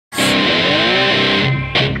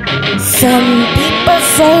Some people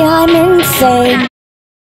say I'm insane.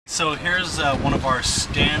 So here's one of our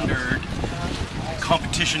standard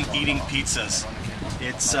competition eating pizzas.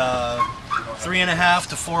 It's 3.5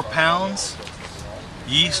 to 4 pounds,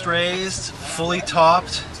 yeast raised, fully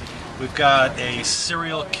topped. We've got a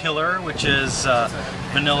cereal killer, which is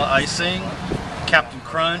vanilla icing, Captain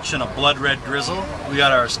Crunch, and a blood red drizzle. We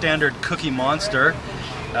got our standard Cookie Monster,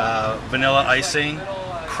 vanilla icing,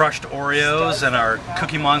 crushed Oreos, and our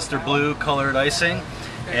Cookie Monster blue colored icing,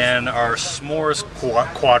 and our s'mores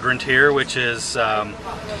quadrant here, which is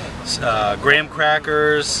graham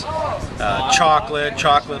crackers,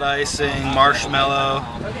 chocolate icing, marshmallow,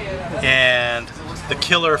 and the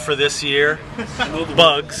killer for this year,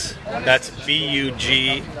 Bugz. That's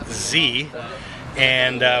B-U-G-Z.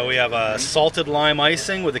 And we have a salted lime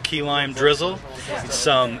icing with a key lime drizzle,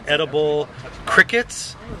 some edible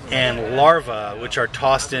crickets, and larvae, which are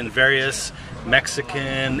tossed in various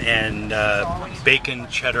Mexican and bacon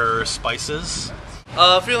cheddar spices.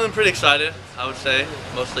 Feeling pretty excited, I would say.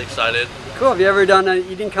 Mostly excited. Cool. Have you ever done an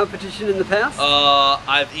eating competition in the past?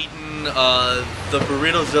 I've eaten the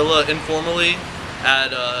Burritozilla informally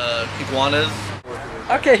at Iguanas.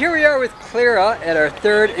 Okay, here we are with Klara at our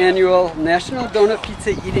 3rd annual National Donut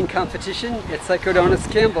Pizza Eating Competition at Psycho Donuts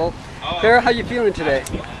Campbell. Klara, how you feeling today?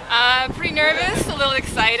 Pretty nervous, a little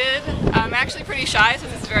excited. I'm actually pretty shy, so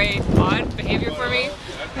this is very odd behavior for me.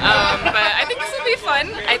 But I think this will be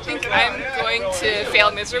fun. I think I'm going to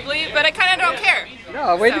fail miserably, but I kind of don't care.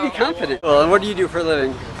 No, way to be confident. Well, and what do you do for a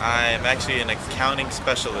living? I'm actually an accounting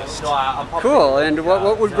specialist. Cool, and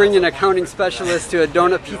what would bring an accounting specialist to a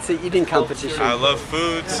donut pizza eating competition? I love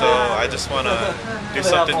food, so I just want to do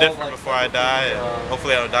something different before I die, and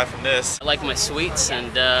hopefully I don't die from this. I like my sweets,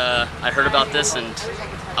 and I heard about this, and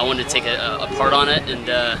I wanted to take a part on it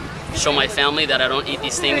and show my family that I don't eat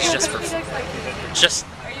these things just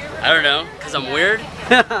I don't know, because I'm weird.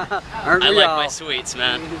 Aren't I we like all? my sweets,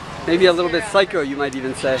 man. Maybe a little bit psycho, you might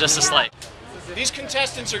even say. Just a slight. These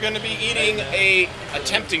contestants are going to be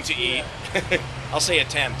attempting to eat, I'll say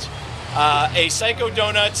attempt, a Psycho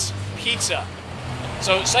Donuts pizza.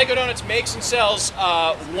 So Psycho Donuts makes and sells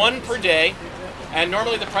one per day, and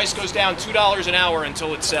normally the price goes down $2 an hour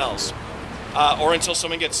until it sells, or until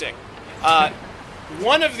someone gets sick.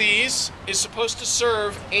 One of these is supposed to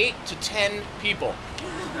serve 8 to 10 people.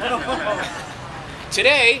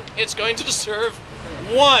 Today, it's going to serve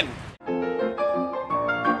 1.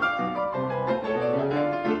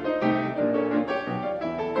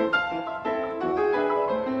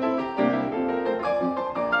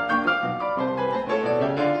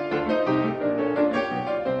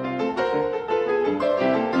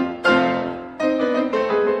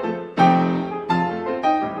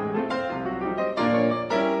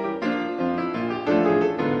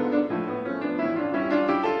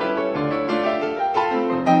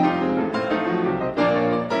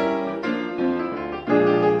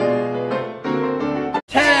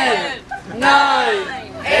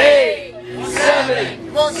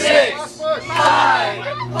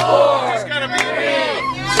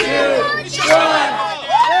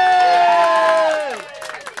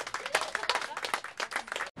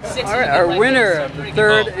 Alright, our winner of the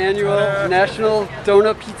 3rd annual National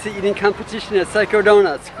Donut Pizza Eating Competition at Psycho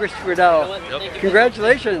Donuts, Chris Riddell. Yep.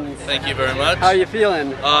 Congratulations. Thank you very much. How are you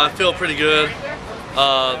feeling? I feel pretty good.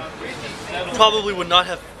 Probably would not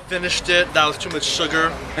have finished it. That was too much sugar,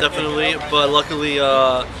 definitely. But luckily,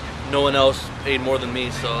 no one else ate more than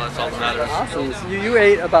me, so that's all that matters. Awesome. So you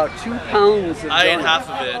ate about 2 pounds of I ate donuts. half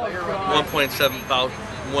of it, 1.7, about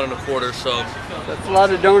 1 1/4. So that's a lot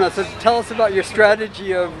of donuts. So tell us about your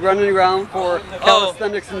strategy of running around for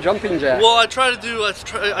calisthenics and jumping jacks. Well, I try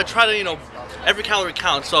to, you know, every calorie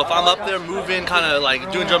counts. So if I'm up there moving, kind of like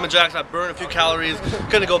doing jumping jacks, I burn a few calories.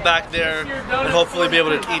 Gonna go back there and hopefully be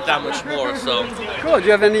able to eat that much more. So cool. Do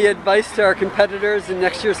you have any advice to our competitors in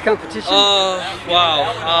next year's competition?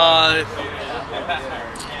 Wow.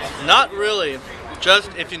 Not really. Just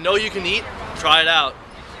if you know you can eat, try it out.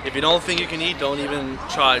 If you don't think you can eat, don't even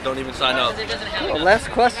try. Don't even sign up. Well, last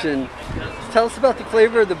question. Tell us about the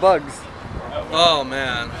flavor of the Bugz. Oh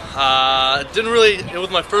man, didn't really. It was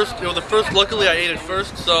my first. It was the first. Luckily, I ate it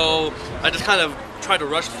first, so I just kind of tried to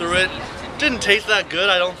rush through it. Didn't taste that good,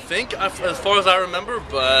 I don't think, as far as I remember.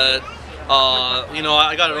 But you know,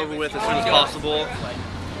 I got it over with as soon as possible.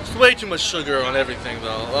 It's way too much sugar on everything,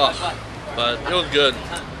 though. Ugh. But it was good.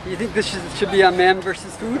 You think this should be on Man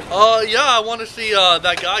vs. Food? Yeah, I want to see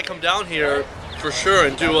that guy come down here for sure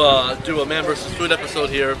and do a Man vs. Food episode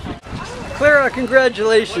here. Klara,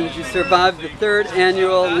 congratulations. You survived the 3rd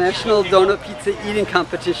annual National Donut Pizza Eating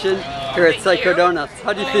Competition here at Psycho Donuts.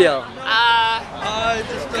 How do you feel?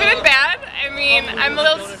 Good and bad. mean, I'm a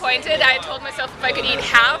little disappointed. I told myself if I could eat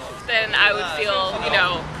half, then I would feel, you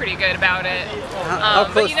know, pretty good about it. How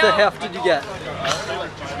close but, you know, to half did you get?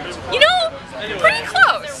 You know, pretty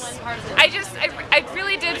close. I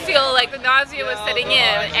really did feel like the nausea was setting in,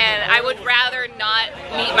 and I would rather not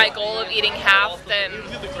meet my goal of eating half than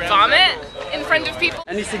vomit in front of people.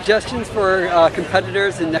 Any suggestions for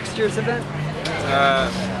competitors in next year's event?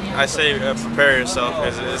 I say prepare yourself.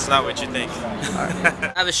 It's not what you think.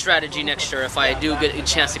 I have a strategy next year. If I do get a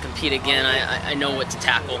chance to compete again, I know what to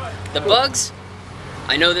tackle. The Bugz,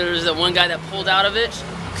 I know there was that one guy that pulled out of it.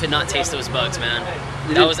 Could not taste those bugs, man.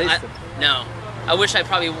 You didn't taste them? No. I wish I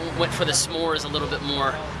probably went for the s'mores a little bit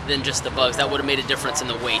more than just the bugs. That would have made a difference in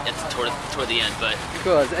the weight toward the end. But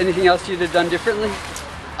cool. Is anything else you'd have done differently?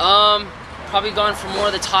 Probably gone for more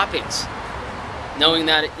of the toppings. Knowing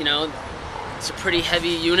that, you know, it's a pretty heavy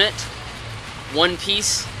unit. One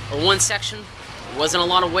piece or one section wasn't a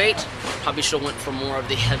lot of weight. Probably should have went for more of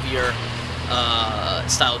the heavier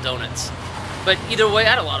style donuts. But either way, I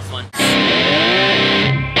had a lot of fun.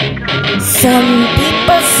 Some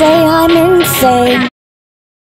people say I'm insane.